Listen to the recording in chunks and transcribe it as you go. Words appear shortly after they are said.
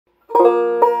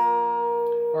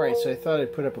Alright, so I thought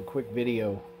I'd put up a quick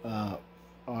video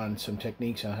on some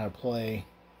techniques on how to play.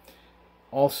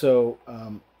 Also,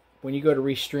 when you go to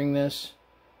restring this,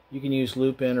 you can use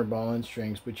loop-in or ball-in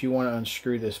strings, but you want to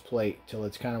unscrew this plate till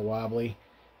it's kind of wobbly.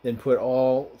 Then put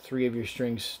all 3 of your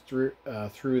strings through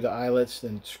the eyelets,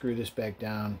 then screw this back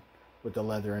down with the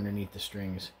leather underneath the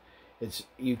strings.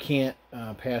 You can't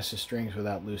pass the strings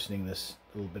without loosening this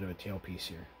little bit of a tailpiece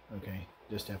here. Okay,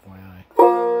 just FYI.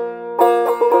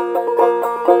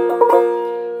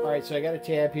 Alright, so I got a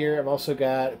tab here. I've also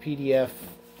got a PDF,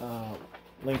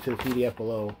 link to the PDF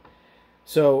below.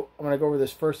 So I'm going to go over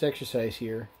this first exercise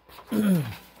here.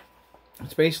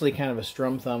 It's basically kind of a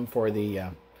strum thumb for the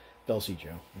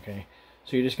DULCIJO. Okay,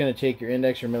 so you're just going to take your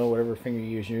index or middle, whatever finger you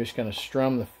use, and you're just going to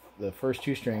strum the first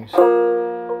 2 strings,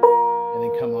 and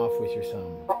then come off with your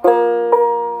thumb.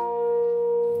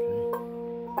 Okay.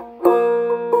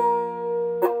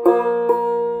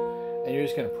 And you're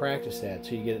just going to practice that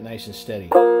so you get it nice and steady.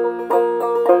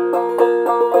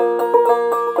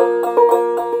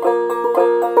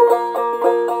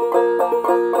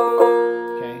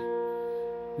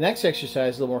 Next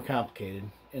exercise is a little more complicated,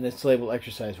 and it's labeled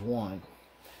exercise 1,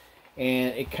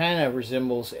 and it kind of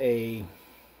resembles a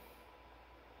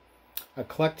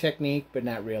cluck technique, but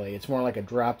not really. It's more like a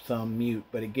drop thumb mute,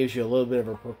 but it gives you a little bit of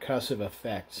a percussive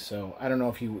effect. So I don't know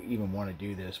if you even want to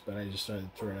do this, but I just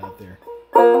started to throw it out there.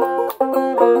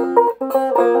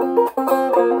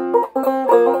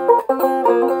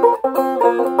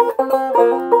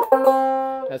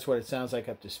 That's what it sounds like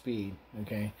up to speed.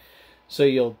 Okay, so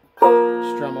you'll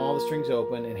strum all the strings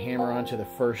open and hammer onto the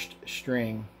first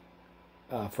string,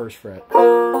 first fret,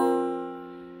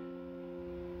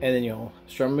 and then you'll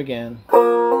strum them again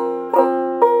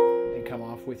and come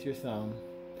off with your thumb,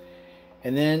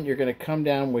 and then you're going to come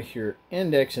down with your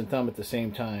index and thumb at the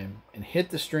same time and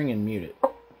hit the string and mute it.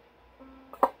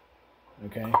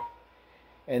 Okay,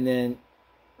 and then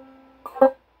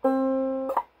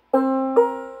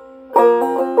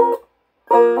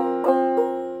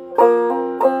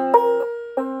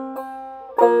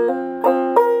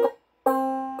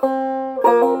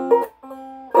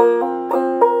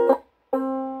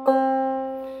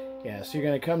so you're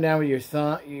going to come down with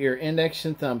your index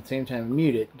and thumb at the same time,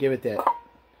 mute it, give it that,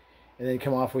 and then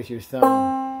come off with your thumb.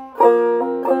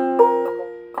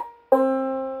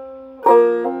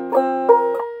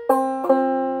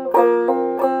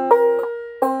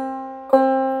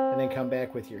 And then come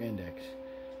back with your index.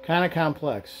 Kind of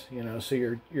complex, you know, so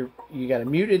you got a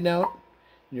muted note,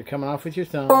 and you're coming off with your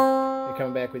thumb, and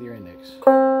coming back with your index.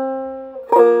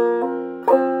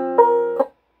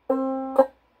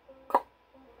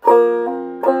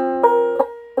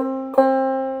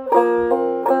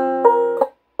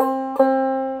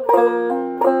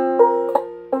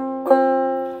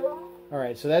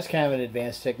 So that's kind of an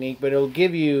advanced technique, but it'll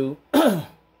give you, you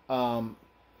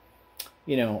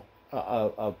know,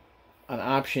 an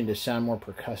option to sound more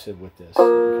percussive with this. Okay.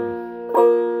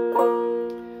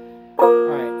 All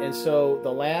right, and so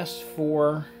the last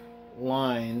 4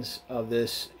 lines of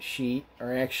this sheet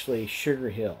are actually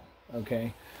Sugar Hill.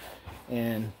 Okay,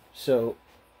 and so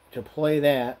to play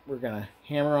that, we're going to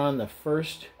hammer on the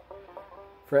first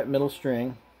fret middle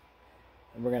string,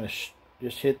 and we're going to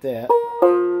just hit that.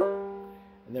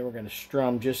 And then we're going to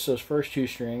strum just those first 2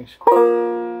 strings,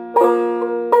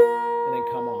 and then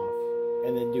come off,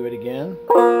 and then do it again.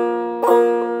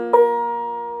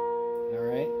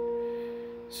 Alright,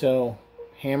 so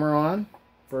hammer on,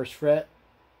 first fret,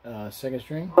 2nd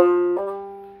string,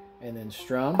 and then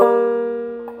strum,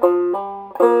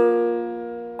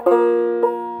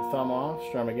 thumb off,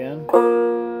 strum again.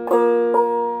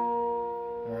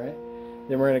 Alright,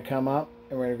 then we're going to come up,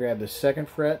 and we're going to grab the 2nd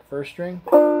fret, 1st string,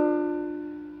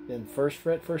 then 1st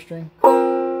fret, 1st string,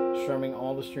 strumming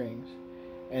all the strings,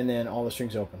 and then all the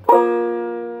strings open.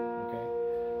 Okay,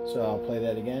 so I'll play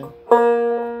that again.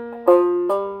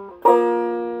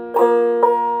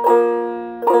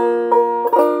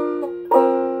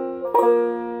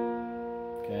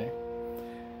 Okay,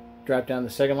 drop down the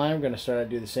 2nd line. We're going to start out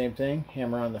do the same thing.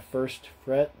 Hammer on the 1st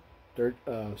fret,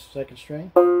 2nd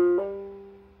string.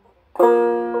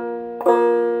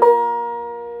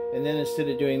 And then instead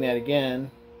of doing that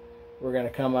again, we're going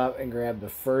to come up and grab the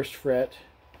 1st fret,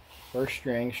 1st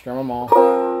string, strum them all,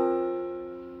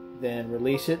 then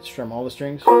release it, strum all the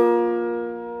strings,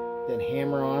 then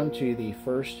hammer on to the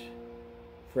 1st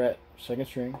fret, 2nd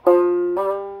string,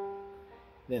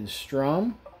 then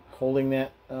strum, holding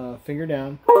that finger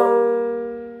down,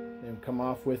 then come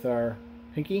off with our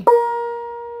pinky,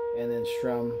 and then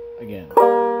strum again.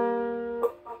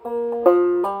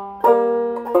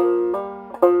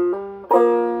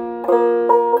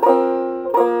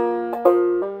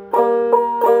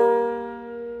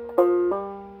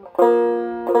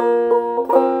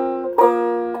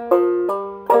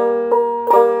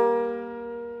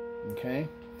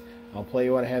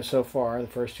 so far, the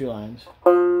first 2 lines.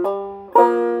 Alright.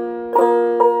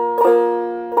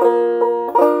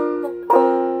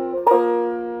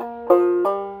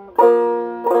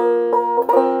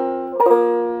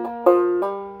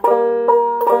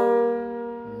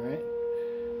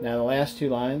 Now the last 2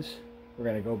 lines, we're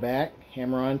going to go back,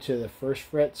 hammer on to the first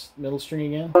fret middle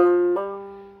string again,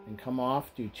 and come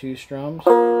off, do 2 strums,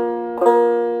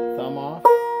 thumb off,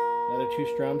 another 2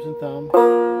 strums and thumb,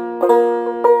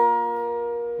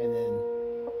 and then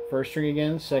first string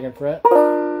again, 2nd fret,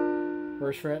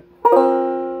 1st fret,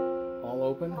 all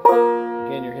open.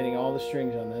 Again, you're hitting all the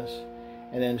strings on this,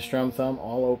 and then strum thumb,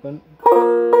 all open.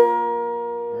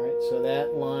 Alright, so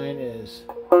that line is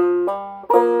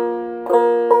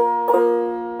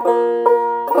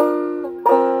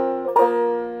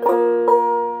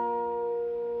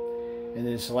and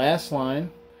this last line,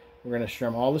 we're going to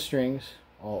strum all the strings,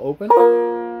 all open,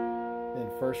 then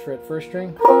 1st fret, 1st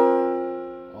string,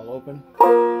 all open,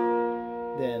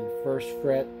 then 1st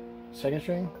fret, 2nd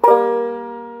string,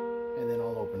 and then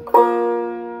all open.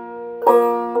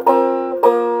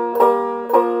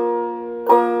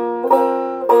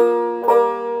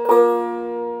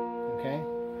 Okay?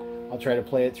 I'll try to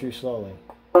play it through slowly.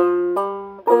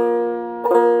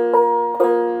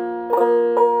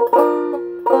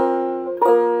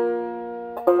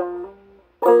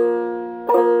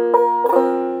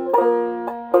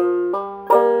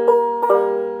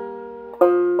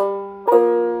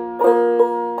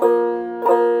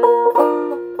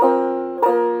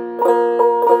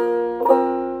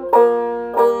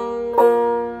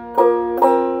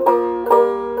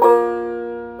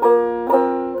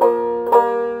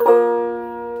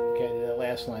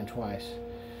 Line twice.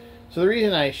 So the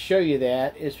reason I show you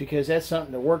that is because that's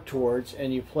something to work towards,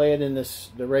 and you play it in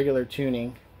the regular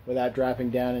tuning without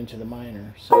dropping down into the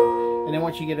minor. So, and then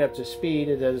once you get up to speed,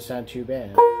 it doesn't sound too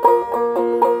bad.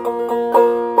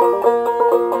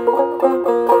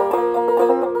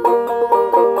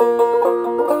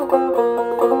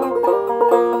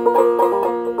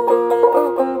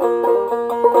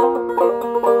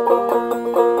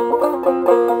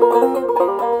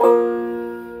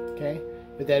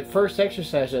 But that first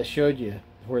exercise I showed you,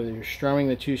 where you're strumming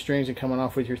the 2 strings and coming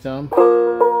off with your thumb,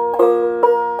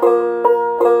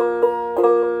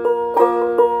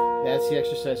 that's the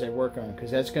exercise I work on, because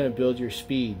that's going to build your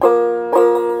speed. Okay?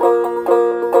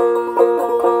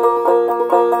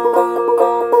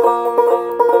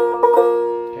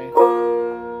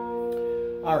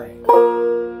 Alright.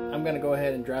 I'm going to go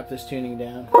ahead and drop this tuning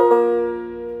down.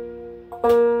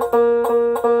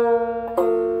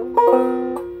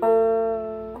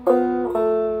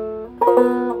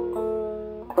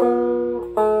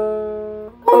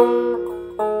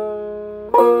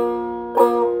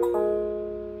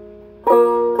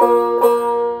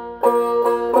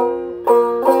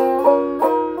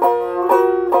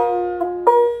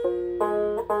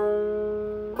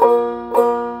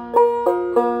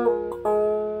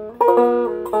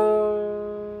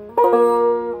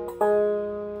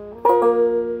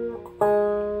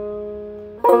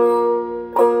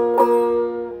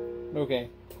 Okay,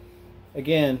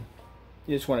 again,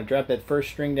 you just want to drop that first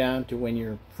string down to when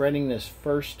you're fretting this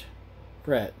first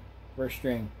fret, first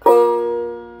string,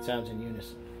 it sounds in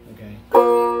unison, okay?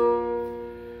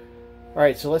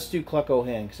 Alright, so let's do Cluck O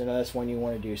Hen, because I know that's one you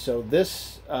want to do. So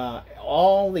this,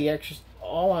 all the extras,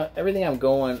 everything I'm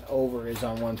going over is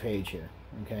on one page here,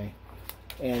 okay?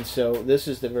 And so this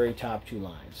is the very top 2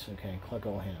 lines, okay? Cluck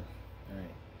O Hen. Alright,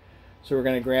 so we're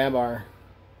going to grab our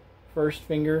first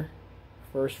finger,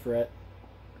 1st fret,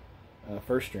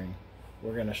 1st string.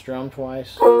 We're going to strum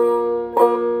twice,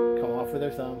 come off with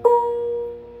our thumb,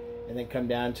 and then come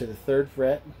down to the 3rd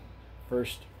fret,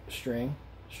 1st string,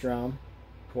 strum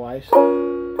twice,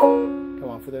 come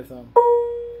off with our thumb,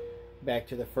 back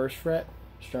to the 1st fret,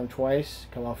 strum twice,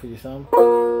 come off with your thumb,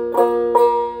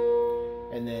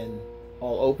 and then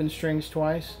all open strings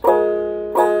twice,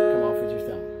 come off with your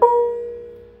thumb.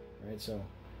 Alright, so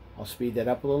I'll speed that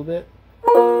up a little bit.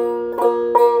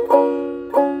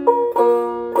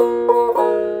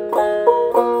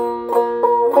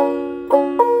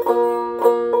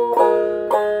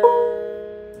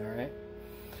 Alright,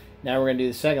 now we're going to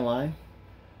do the 2nd line.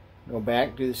 Go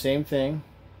back, do the same thing.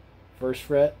 1st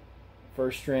fret,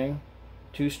 1st string,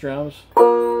 2 strums,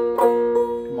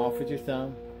 come off with your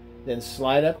thumb, then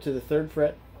slide up to the 3rd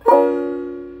fret,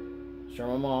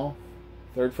 strum them all,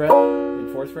 3rd fret,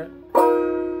 then 4th fret.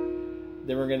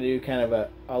 Then we're going to do kind of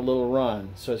a little run.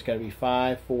 So it's going to be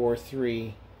 5, 4,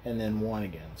 3, and then 1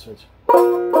 again. So it's...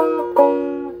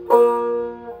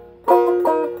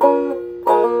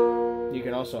 You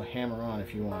can also hammer on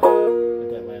if you want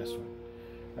at that last one.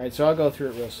 Alright, so I'll go through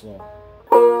it real slow.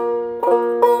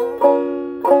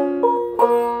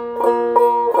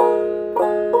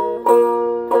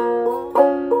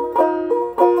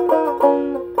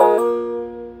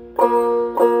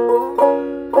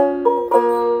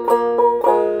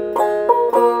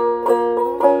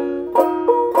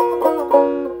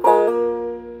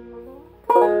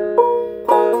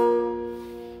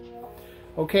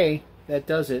 Okay, that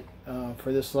does it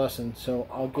for this lesson. So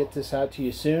I'll get this out to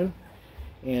you soon.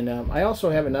 And I also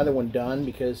have another one done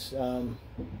because,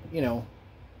 you know,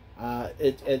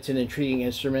 it's an intriguing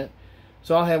instrument.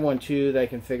 So I'll have one too that I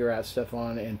can figure out stuff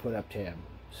on and put up tab.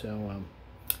 So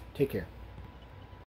take care.